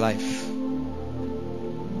over your life.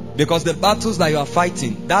 Because the battles that you are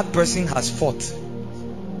fighting, that person has fought.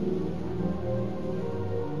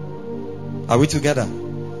 Are we together?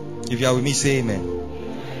 If you are with me, say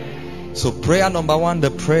amen. So prayer number 1,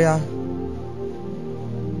 the prayer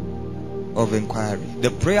of inquiry.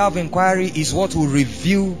 The prayer of inquiry is what will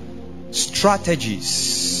reveal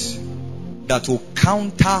strategies that will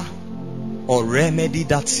counter or remedy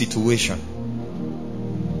that situation.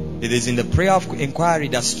 It is in the prayer of inquiry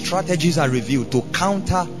that strategies are revealed to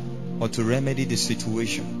counter or to remedy the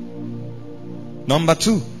situation. Number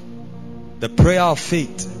 2, the prayer of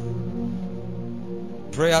faith.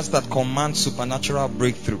 Prayers that command supernatural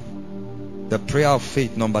breakthrough. The prayer of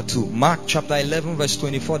faith, number 2. Mark chapter 11 verse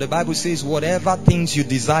 24. The Bible says, whatever things you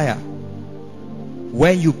desire,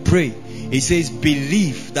 when you pray, it says,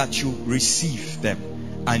 believe that you receive them,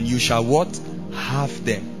 and you shall what? Have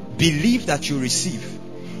them. Believe that you receive.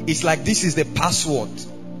 It's like this is the password.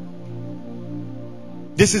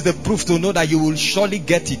 This is the proof to know that you will surely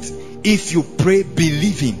get it if you pray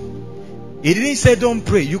believing. He didn't say don't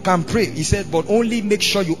pray. You can pray. He said, but only make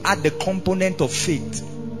sure you add the component of faith.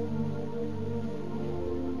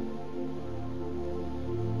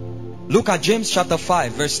 Look at James chapter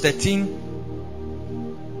 5 verse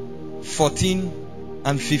 13, 14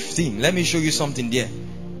 and 15. Let me show you something there.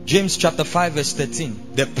 James chapter 5 verse 13.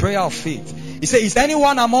 The prayer of faith. He said, is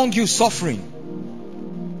anyone among you suffering?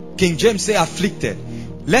 King James say afflicted.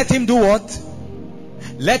 Let him do what?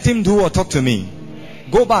 Let him do what? Talk to me.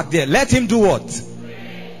 Go back there. Let him do what?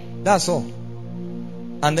 That's all.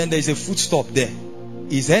 And then there's a foot stop there.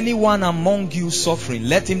 Is anyone among you suffering?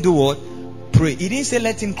 Let him do what? Pray. He didn't say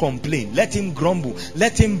let him complain. Let him grumble.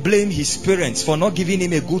 Let him blame his parents for not giving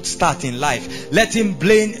him a good start in life. Let him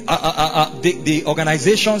blame the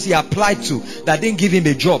organizations he applied to that didn't give him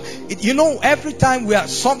a job. You know, every time there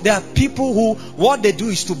are people who, what they do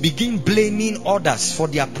is to begin blaming others for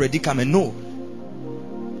their predicament. No.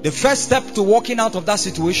 The first step to walking out of that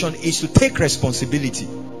situation is to take responsibility.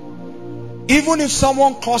 Even if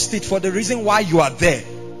someone caused it for the reason why you are there,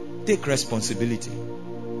 take responsibility.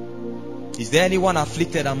 Is there anyone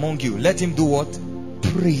afflicted among you? Let him do what?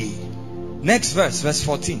 Pray. Next verse, verse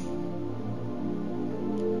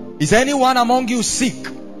 14. Is anyone among you sick?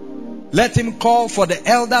 Let him call for the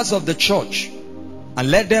elders of the church and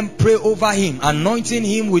let them pray over him, anointing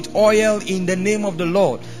him with oil in the name of the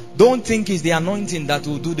Lord. Don't think it's the anointing that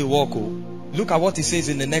will do the work. Oh. Look at what he says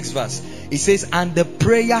in the next verse. He says, and the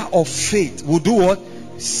prayer of faith will do what?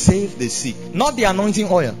 Save the sick. Not the anointing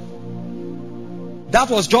oil. That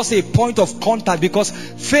was just a point of contact, because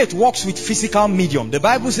faith works with physical medium. The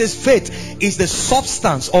Bible says faith is the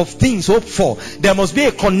substance of things hoped for. There must be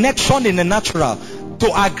a connection in the natural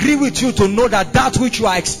to agree with you to know that that which you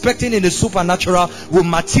are expecting in the supernatural will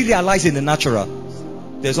materialize in the natural.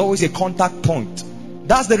 There's always a contact point.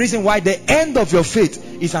 That's the reason why the end of your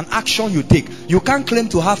faith is an action you take. You can't claim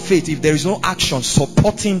to have faith if there is no action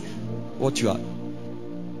supporting what you are.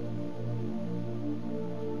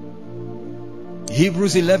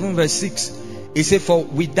 Hebrews 11 verse 6. It says, for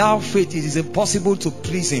without faith it is impossible to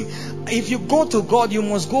please him. If you go to God, you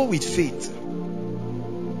must go with faith.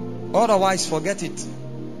 Otherwise, forget it.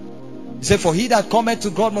 He said, for he that cometh to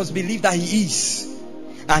God must believe that he is,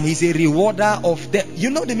 and he's a rewarder of them. You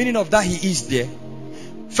know the meaning of that he is there?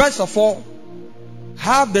 First of all,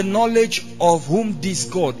 have the knowledge of whom this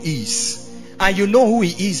God is. And you know who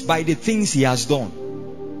he is by the things he has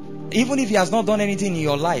done. Even if he has not done anything in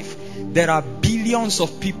your life, there are billions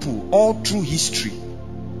of people all through history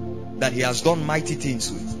that he has done mighty things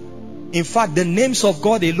with. In fact, the names of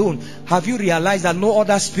God alone, have you realized that no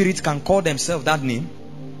other spirit can call themselves that name?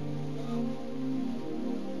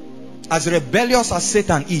 As rebellious as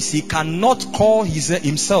Satan is, he cannot call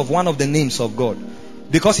himself one of the names of God,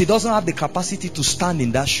 because he doesn't have the capacity to stand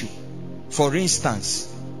in that shoe. For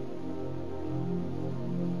instance,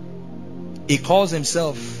 he calls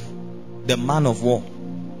himself the man of war.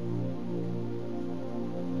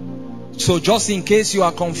 So just in case you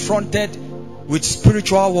are confronted with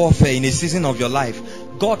spiritual warfare in a season of your life,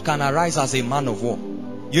 God can arise as a man of war.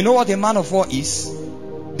 You know what a man of war is?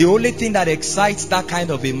 The only thing that excites that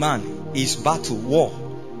kind of a man is battle, war.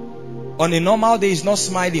 On a normal day, he's not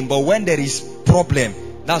smiling, but when there is problem,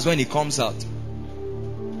 that's when he comes out.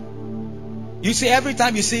 You see, every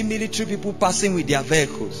time you see military people passing with their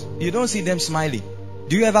vehicles, you don't see them smiling.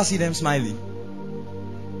 Do you ever see them smiling?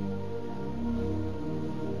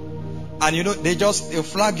 And you know, they'll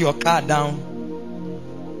flag your car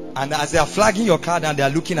down. And as they are flagging your car down, they are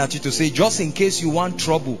looking at you to say, just in case you want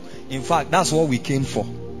trouble. In fact, that's what we came for.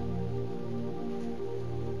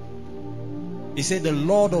 He said, the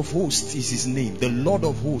Lord of hosts is his name. The Lord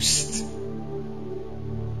of hosts.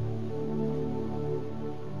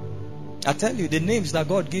 I tell you, the names that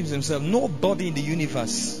God gives himself, nobody in the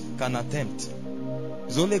universe can attempt.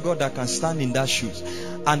 It's only God that can stand in that shoes.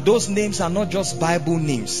 And those names are not just Bible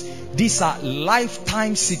names. These are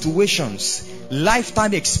lifetime situations,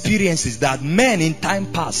 lifetime experiences that men in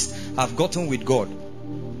time past have gotten with God.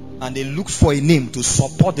 And they look for a name to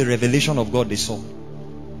support the revelation of God they saw.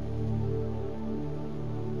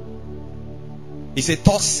 He said,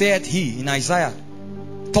 thus saith he in Isaiah,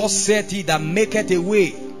 thus saith he that maketh a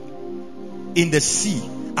way in the sea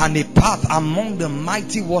and a path among the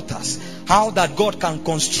mighty waters. How that God can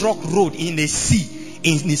construct road in the sea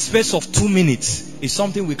in the space of 2 minutes is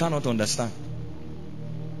something we cannot understand.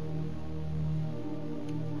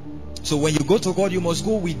 So when you go to God, you must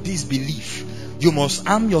go with this belief. You must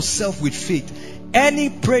arm yourself with faith. Any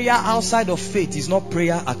prayer outside of faith is not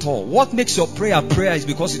prayer at all. What makes your prayer prayer is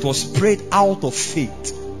because it was prayed out of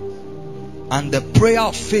faith. And the prayer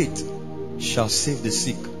of faith shall save the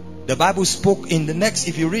sick. The Bible spoke in the next,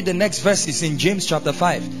 if you read the next verses in James chapter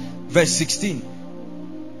 5, verse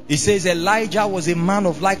 16. It says Elijah was a man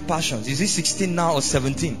of like passions. Is it 16 now or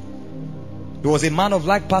 17? He was a man of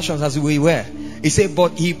like passions as we were. He said,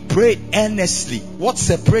 but he prayed earnestly. What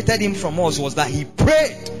separated him from us was that he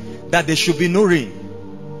prayed that there should be no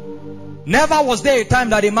rain. Never was there a time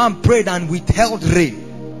that a man prayed and withheld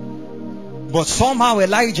rain. But somehow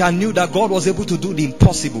Elijah knew that God was able to do the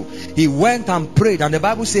impossible. He went and prayed, and the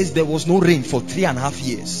Bible says there was no rain for 3.5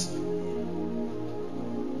 years.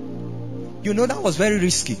 You know, that was very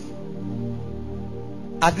risky.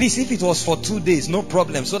 At least if it was for 2 days, no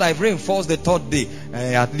problem. So that if rain falls the 3rd day,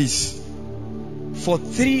 at least. For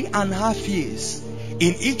 3.5 years,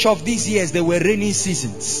 in each of these years there were rainy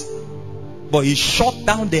seasons. But he shut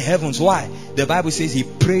down the heavens. Why? The Bible says he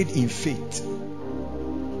prayed in faith.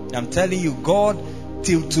 I'm telling you, God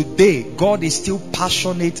till today, God is still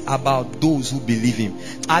passionate about those who believe Him.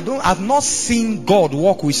 I've not seen God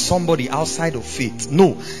walk with somebody outside of faith.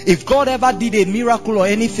 No. If God ever did a miracle or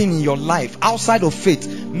anything in your life outside of faith,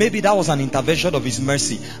 maybe that was an intervention of His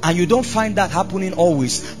mercy. And you don't find that happening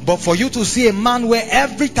always. But for you to see a man where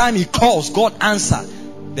every time he calls, God answers,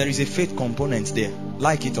 there is a faith component there.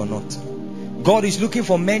 Like it or not. God is looking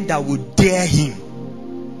for men that will dare Him.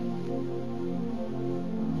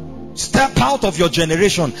 Step out of your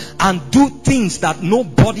generation and do things that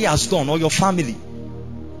nobody has done, or your family.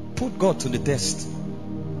 Put God to the test.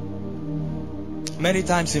 Many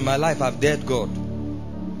times in my life I've dared God,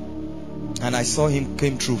 and I saw Him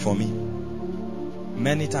came true for me.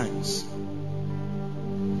 Many times.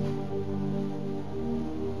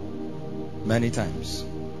 Many times.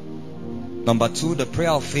 Number 2, the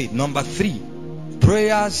prayer of faith. Number 3,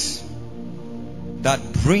 prayers that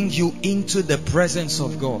bring you into the presence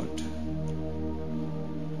of God.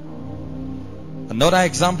 Another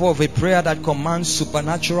example of a prayer that commands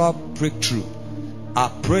supernatural breakthrough are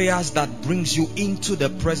prayers that brings you into the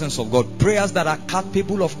presence of God. Prayers that are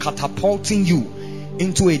capable of catapulting you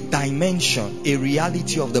into a dimension, a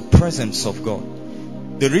reality of the presence of God.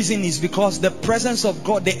 The reason is because the presence of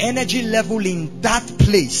God, the energy level in that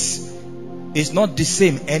place is not the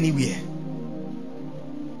same anywhere.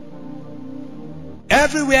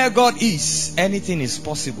 Everywhere God is, anything is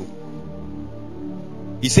possible.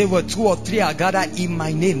 He said, where 2 or 3 are gathered in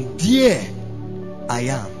my name, there I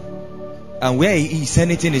am. And where He is,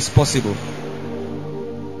 anything is possible.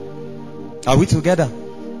 Are we together?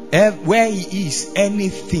 Where He is,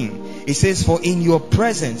 anything. He says, for in your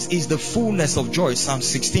presence is the fullness of joy. Psalm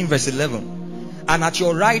 16 verse 11. And at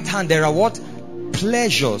your right hand there are what?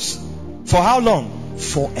 Pleasures. For how long?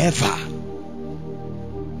 Forever.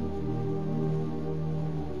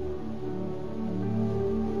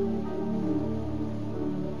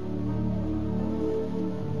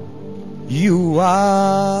 You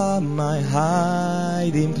are my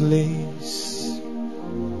hiding place.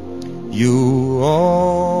 You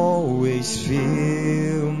always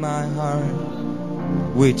fill my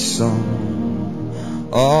heart with song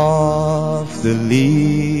of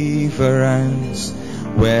deliverance.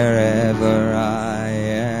 Wherever I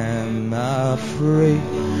am afraid,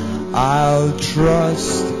 I'll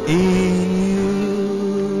trust in you.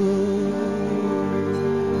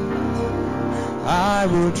 I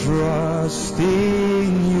will trust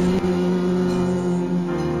in you.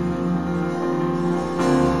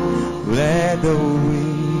 Let the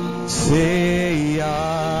weak say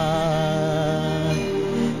I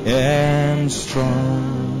am strong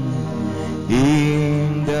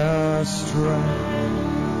in the strength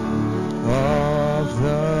of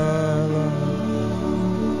the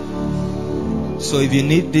Lord. So if you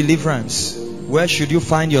need deliverance, where should you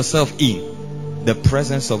find yourself in? The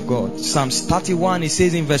presence of God. Psalms 31, it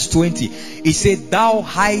says in verse 20, it said, thou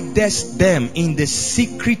hidest them in the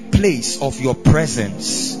secret place of your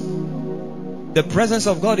presence. The presence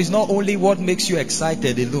of God is not only what makes you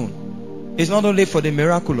excited alone. It's not only for the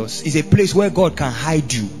miraculous. It's a place where God can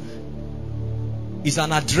hide you. It's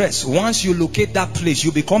an address. Once you locate that place,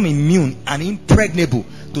 you become immune and impregnable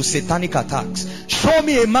to satanic attacks. Show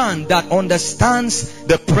me a man that understands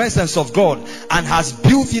the presence of God and has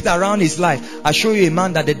built it around his life. I show you a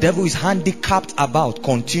man that the devil is handicapped about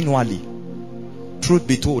continually. Truth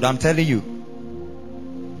be told, I'm telling you.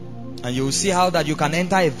 And you will see how that you can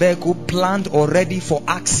enter a vehicle planned already for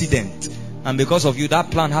accident, and because of you,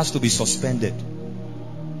 that plan has to be suspended.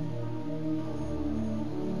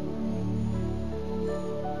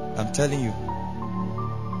 I'm telling you.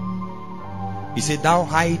 He said, thou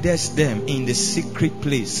hidest them in the secret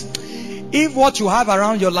place. If what you have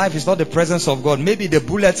around your life is not the presence of God, maybe the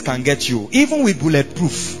bullets can get you. Even with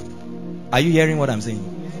bulletproof. Are you hearing what I'm saying?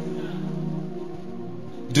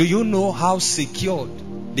 Do you know how secured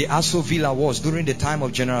the Aso Villa was during the time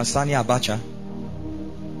of General Sani Abacha?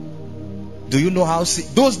 Do you know how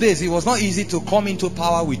those days it was not easy to come into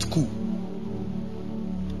power with coup.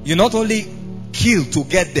 You not only kill to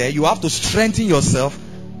get there, you have to strengthen yourself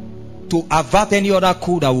to avert any other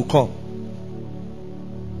coup that will come.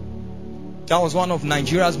 That was one of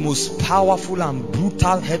Nigeria's most powerful and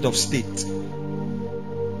brutal head of state.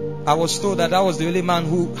 I was told that was the only man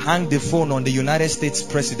who hung the phone on the United States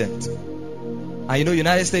president. And you know,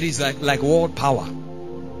 United States is like world power.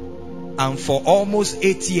 And for almost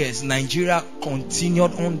 8 years, Nigeria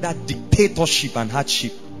continued under dictatorship and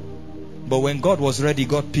hardship. But when God was ready,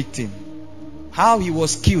 God picked him. How he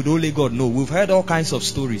was killed, only God knows. We've heard all kinds of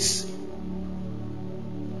stories.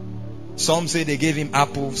 Some say they gave him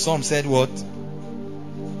apple. Some said what?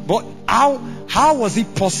 But how was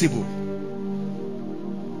it possible?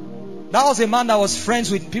 That was a man that was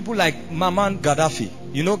friends with people like Maman Gaddafi.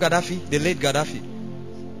 You know Gaddafi? The late Gaddafi.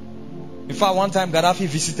 In fact, one time Gaddafi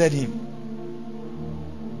visited him.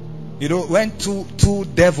 You know, when two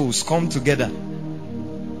devils come together.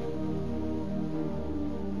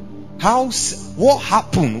 What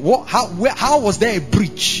happened? How was there a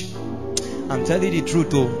breach? I'm telling you the truth,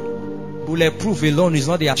 though. Bulletproof alone is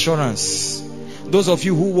not the assurance. Those of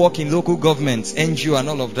you who work in local governments, NGO and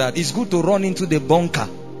all of that, it's good to run into the bunker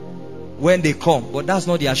when they come, but that's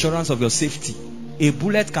not the assurance of your safety. A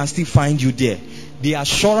bullet can still find you there. The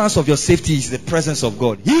assurance of your safety is the presence of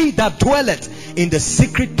God. He that dwelleth in the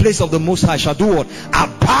secret place of the Most High shall do what?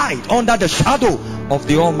 Abide under the shadow of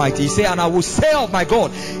the Almighty. He said, and I will say of my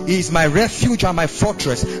God, He is my refuge and my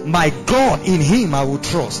fortress. My God, in Him I will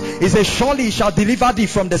trust. He said, surely He shall deliver thee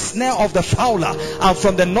from the snare of the fowler and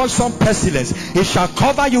from the noisome pestilence. He shall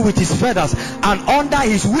cover you with His feathers, and under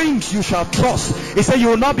His wings you shall trust. He said, you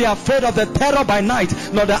will not be afraid of the terror by night,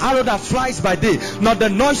 nor the arrow that flies by day, nor the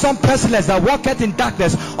noisome pestilence that walketh in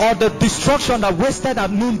darkness, or the destruction that wasted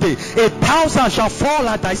at noonday. 1,000 shall fall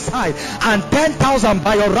at thy side, and 10,000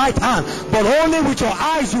 by your right hand, but only with your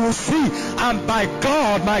eyes you will see. And by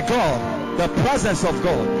God, my God, the presence of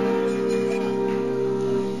God.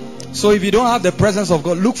 So if you don't have the presence of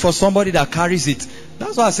God, look for somebody that carries it.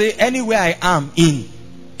 That's why I say, anywhere I am in,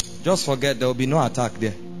 just forget there will be no attack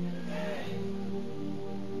there.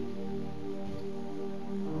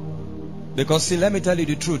 Because see, let me tell you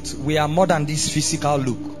the truth. We are more than this physical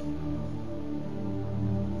look.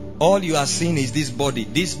 All you are seeing is this body.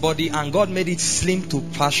 This body, and God made it slim to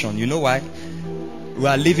fashion. You know why? We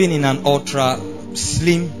are living in an ultra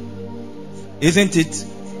slim, isn't it?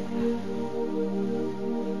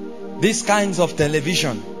 These kinds of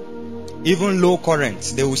television, even low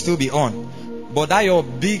currents, they will still be on. But that your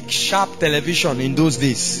big sharp television in those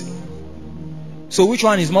days. So which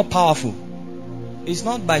one is more powerful? It's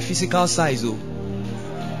not by physical size, oh.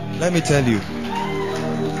 Let me tell you.